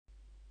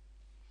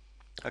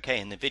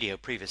Okay, in the video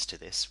previous to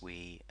this,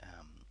 we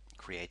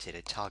created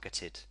a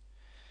targeted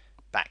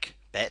back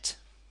bet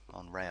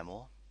on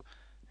Rayamore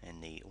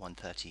in the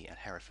 130 at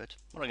Hereford.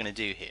 What I'm going to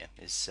do here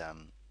is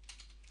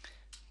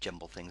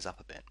jumble things up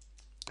a bit,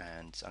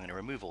 and I'm going to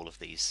remove all of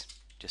these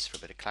just for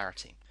a bit of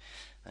clarity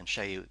and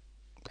show you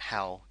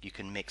how you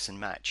can mix and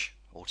match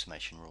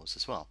automation rules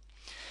as well.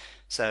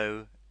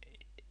 So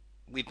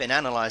we've been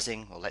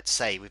analysing, or let's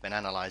say we've been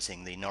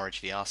analysing the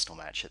Norwich v Arsenal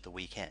match at the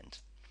weekend,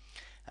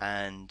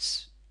 and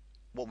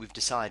what we've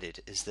decided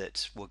is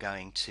that we're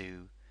going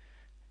to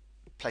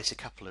place a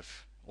couple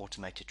of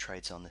automated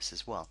trades on this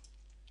as well.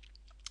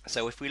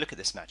 So if we look at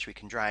this match, we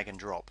can drag and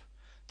drop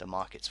the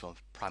markets we're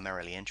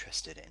primarily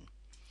interested in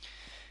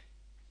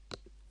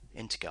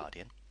into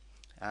Guardian.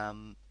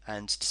 And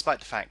despite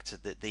the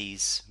fact that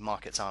these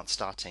markets aren't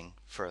starting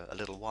for a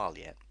little while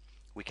yet,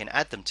 we can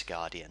add them to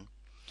Guardian,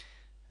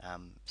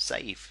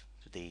 save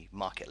the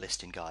market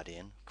list in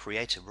Guardian,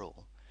 create a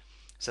rule,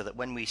 so that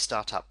when we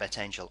start up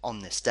BetAngel on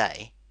this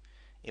day,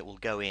 it will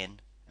go in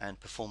and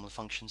perform the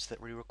functions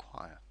that we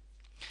require.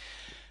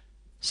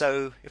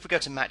 So if we go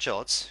to match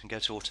odds and go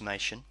to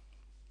automation,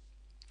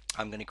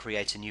 I'm going to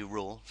create a new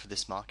rule for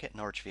this market,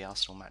 Norwich v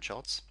Arsenal match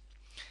odds,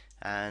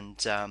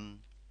 and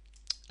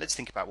let's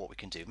think about what we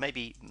can do.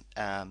 Maybe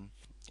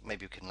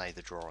we can lay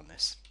the draw on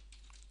this.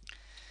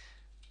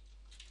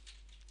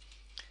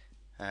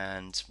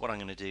 And what I'm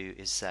going to do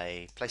is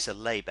say place a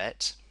lay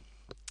bet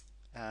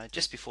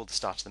just before the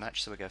start of the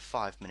match, so we go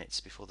 5 minutes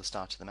before the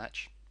start of the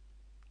match.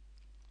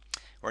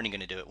 We're only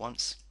going to do it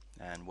once,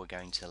 and we're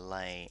going to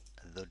lay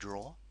the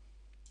draw.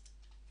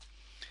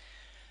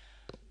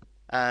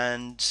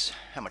 And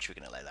how much are we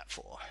going to lay that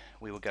for?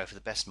 We will go for the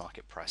best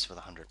market price with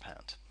 £100,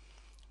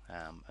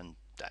 and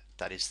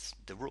that is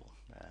the rule.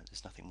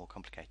 There's nothing more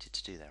complicated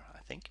to do there,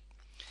 I think.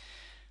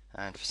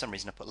 And for some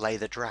reason I put lay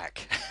the drag.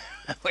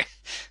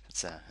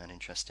 That's an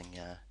interesting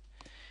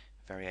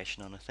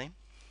variation on a theme.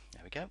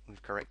 There we go,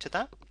 we've corrected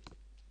that.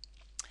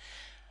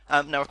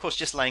 Now of course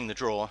just laying the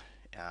draw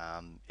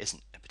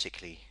isn't a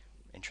particularly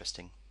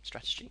interesting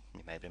strategy.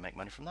 You may be able to make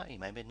money from that, you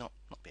may not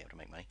be able to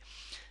make money.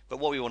 But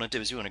what we want to do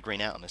is we want to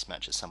green out on this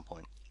match at some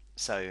point.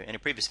 So in a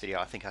previous video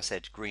I think I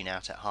said green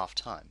out at half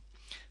time.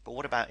 But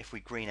what about if we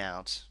green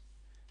out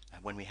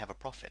when we have a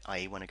profit,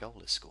 i.e. when a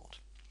goal is scored?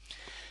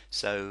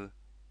 So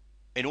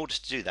in order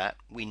to do that,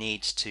 we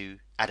need to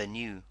add a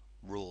new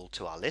rule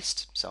to our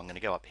list. So I'm going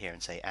to go up here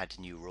and say add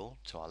new rule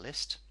to our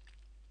list.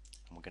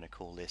 And we're going to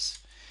call this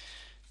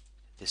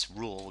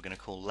rule, we're going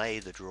to call lay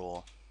the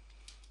draw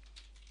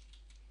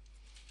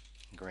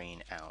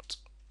green out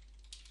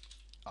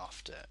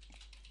after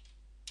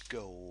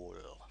goal.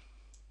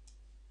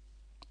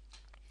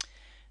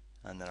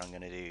 And then I'm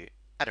going to do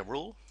add a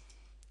rule,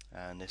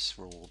 and this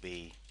rule will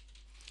be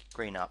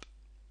green up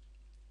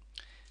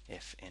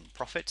if in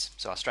profit.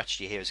 So our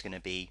strategy here is going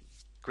to be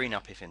green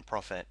up if in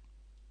profit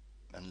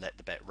and let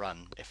the bet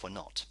run if we're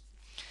not.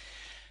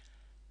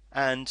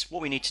 And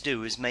what we need to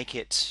do is make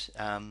it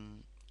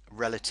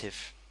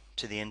relative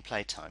to the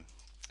in-play time.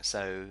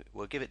 So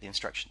we'll give it the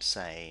instruction to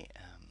say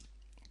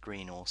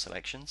green all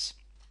selections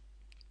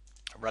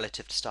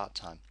relative to start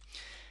time.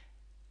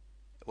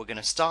 We're going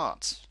to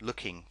start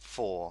looking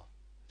for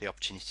the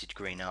opportunity to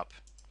green up.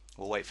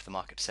 We'll wait for the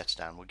market to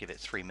settle down. We'll give it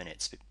 3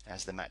 minutes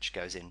as the match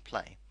goes in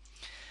play.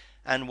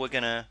 And we're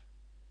going to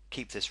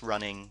keep this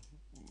running.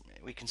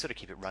 We can sort of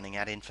keep it running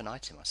ad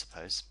infinitum, I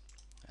suppose.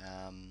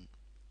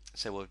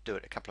 So we'll do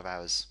it a couple of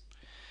hours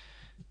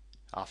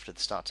after the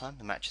start time.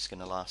 The match is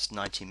going to last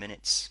 90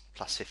 minutes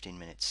plus 15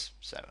 minutes.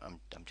 So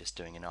I'm just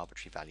doing an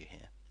arbitrary value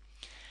here.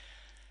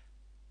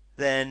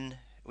 Then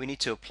we need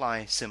to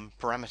apply some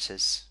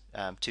parameters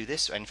to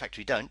this. In fact,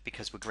 we don't,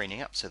 because we're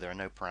greening up, so there are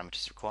no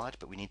parameters required,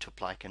 but we need to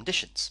apply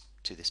conditions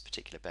to this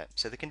particular bet.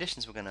 So the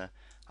conditions we're going to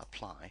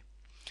apply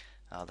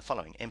are the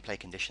following. In play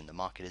condition, the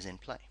market is in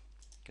play,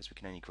 because we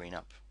can only green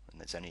up, and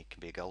there's only can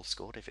be a goal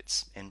scored if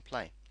it's in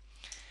play.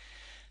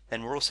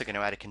 Then we're also going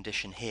to add a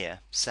condition here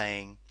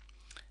saying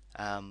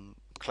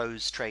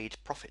close trade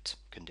profit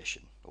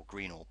condition, or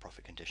green all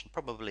profit condition.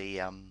 Probably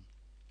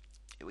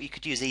you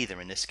could use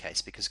either in this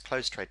case, because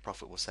close trade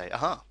profit will say,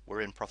 aha, we're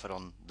in profit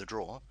on the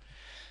draw,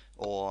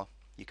 or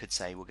you could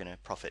say we're going to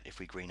profit if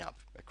we green up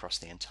across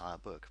the entire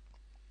book.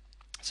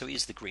 So we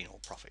use the green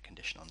all profit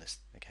condition on this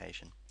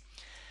occasion.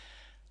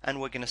 And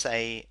we're going to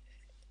say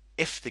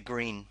if the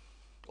green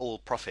all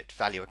profit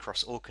value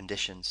across all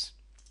conditions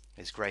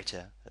is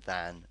greater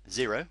than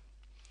 0,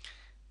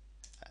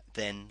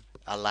 then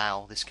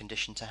allow this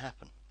condition to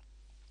happen.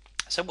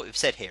 So what we've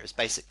said here is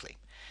basically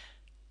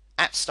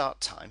at start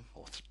time,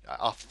 or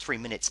after 3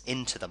 minutes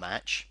into the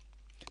match,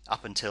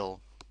 up until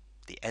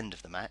the end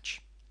of the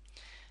match,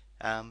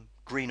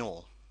 green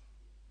all.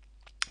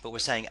 But we're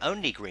saying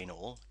only green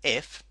all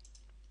if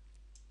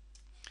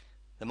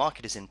the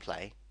market is in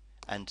play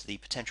and the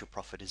potential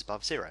profit is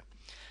above 0.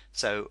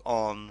 So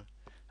on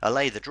a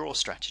lay the draw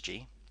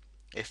strategy,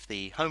 if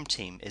the home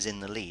team is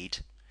in the lead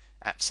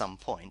at some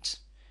point,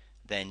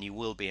 then you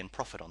will be in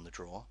profit on the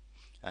draw,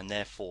 and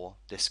therefore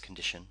this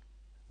condition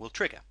will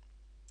trigger.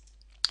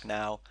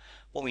 Now,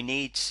 what we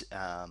need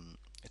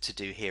to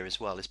do here as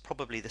well is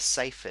probably the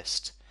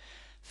safest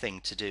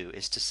thing to do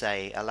is to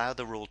say allow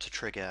the rule to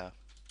trigger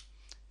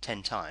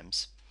 10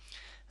 times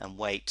and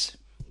wait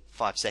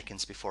 5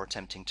 seconds before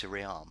attempting to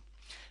rearm.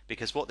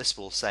 Because what this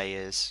will say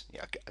is,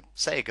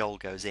 say a goal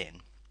goes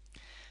in,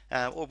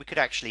 or we could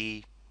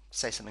actually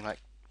say something like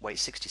wait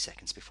 60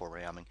 seconds before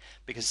rearming.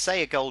 Because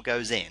say a goal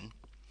goes in,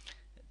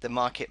 the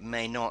market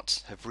may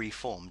not have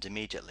reformed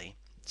immediately,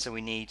 so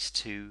we need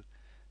to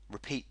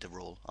repeat the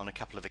rule on a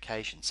couple of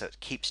occasions so it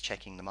keeps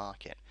checking the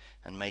market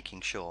and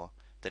making sure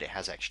that it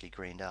has actually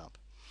greened up.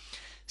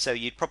 So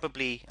you'd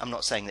probably, I'm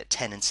not saying that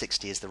 10 and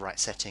 60 is the right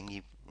setting,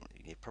 you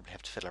probably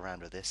have to fiddle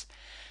around with this.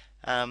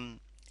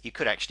 You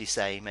could actually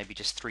say maybe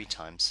just 3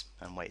 times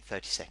and wait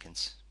 30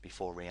 seconds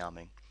before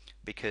rearming,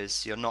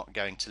 because you're not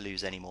going to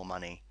lose any more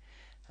money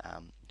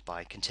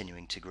by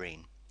continuing to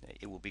green.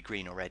 It will be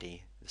green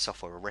already, the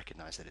software will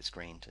recognize that it's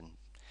greened, and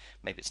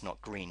maybe it's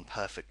not green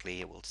perfectly,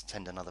 it will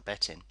send another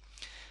bet in.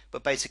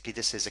 But basically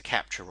this is a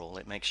capture rule.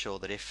 It makes sure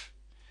that if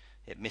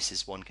it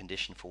misses one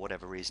condition for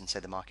whatever reason, say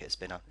the market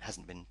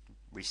hasn't been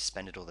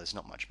resuspended or there's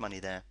not much money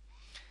there,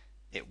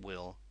 it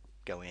will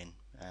go in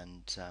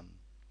and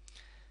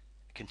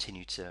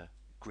continue to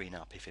green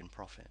up if in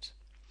profit.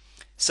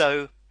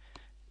 So,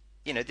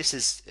 this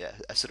is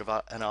a sort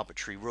of an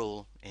arbitrary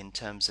rule in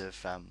terms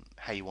of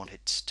how you want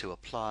it to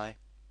apply.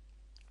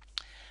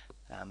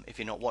 If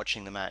you're not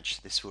watching the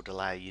match, this would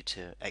allow you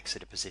to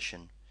exit a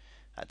position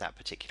at that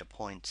particular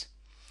point.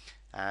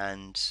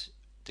 And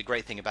the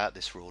great thing about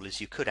this rule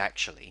is you could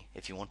actually,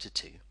 if you wanted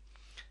to,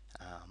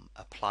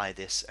 apply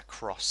this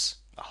across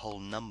a whole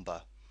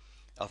number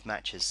of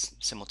matches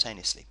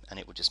simultaneously, and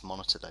it would just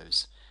monitor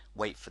those,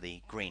 wait for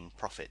the green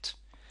profit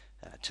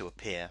to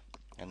appear,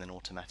 and then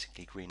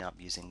automatically green up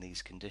using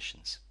these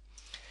conditions.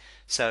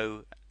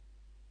 So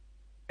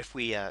if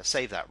we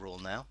save that rule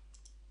now,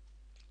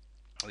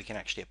 we can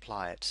actually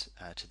apply it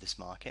to this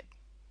market.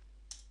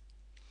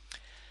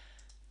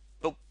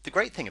 But the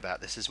great thing about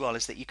this as well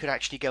is that you could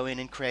actually go in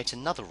and create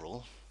another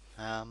rule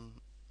on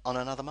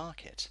another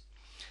market.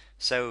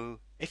 So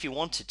if you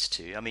wanted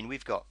to,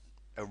 we've got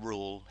a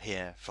rule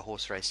here for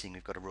horse racing,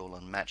 we've got a rule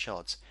on match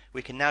odds.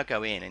 We can now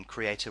go in and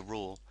create a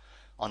rule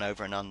on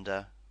over and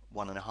under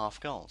 1.5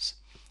 goals.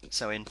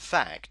 So in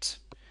fact,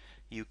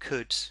 you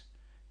could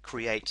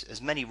create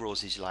as many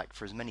rules as you like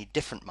for as many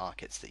different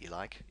markets that you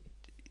like,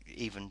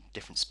 even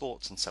different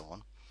sports and so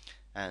on.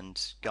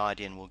 And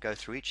Guardian will go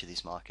through each of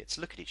these markets,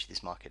 look at each of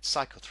these markets,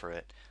 cycle through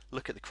it,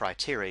 look at the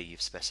criteria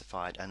you've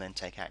specified, and then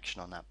take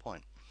action on that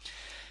point.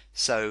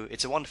 So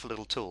it's a wonderful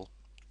little tool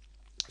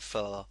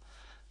for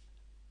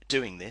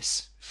doing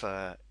this,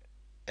 for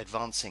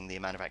advancing the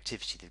amount of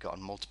activity they've got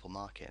on multiple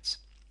markets.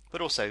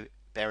 But also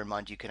bear in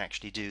mind you can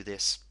actually do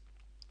this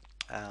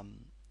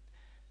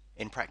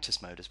in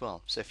practice mode as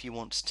well. So if you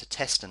want to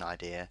test an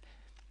idea,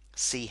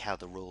 see how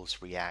the rules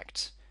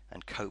react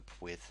and cope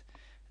with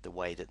the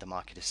way that the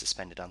market is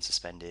suspended,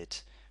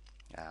 unsuspended,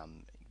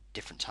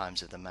 different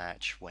times of the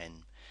match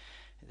when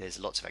there's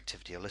lots of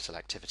activity or little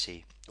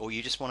activity, or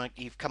you just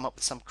you've come up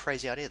with some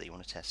crazy idea that you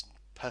want to test,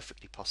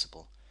 perfectly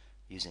possible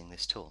using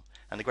this tool.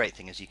 And the great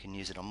thing is you can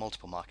use it on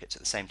multiple markets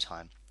at the same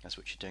time as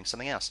which you're doing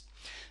something else.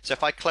 So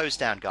if I close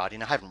down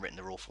Guardian, I haven't written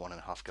the rule for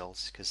 1.5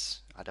 goals because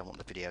I don't want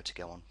the video to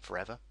go on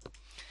forever,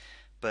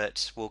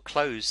 but we'll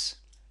close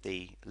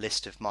the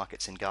list of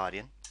markets in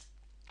Guardian,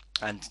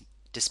 and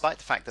despite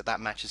the fact that that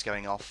match is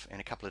going off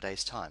in a couple of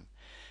days time,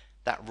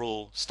 that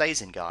rule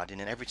stays in Guardian,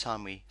 and every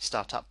time we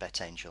start up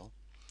BetAngel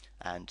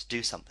and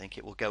do something,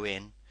 it will go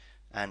in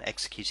and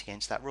execute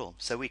against that rule.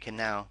 So we can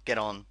now get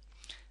on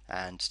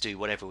and do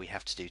whatever we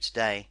have to do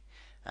today,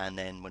 and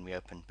then when we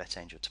open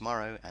BetAngel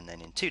tomorrow, and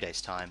then in 2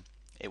 days time,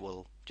 it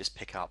will just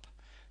pick up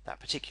that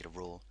particular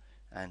rule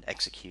and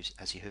execute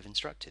as you have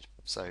instructed.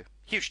 So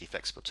hugely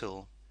flexible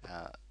tool,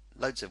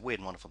 loads of weird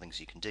and wonderful things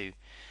you can do.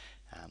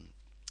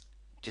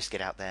 Just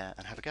get out there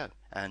and have a go,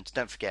 and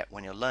don't forget,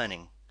 when you're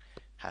learning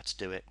how to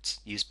do it,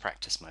 use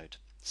practice mode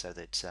so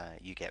that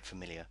you get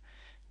familiar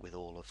with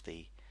all of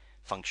the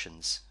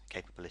functions,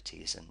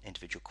 capabilities and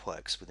individual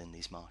quirks within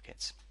these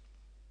markets.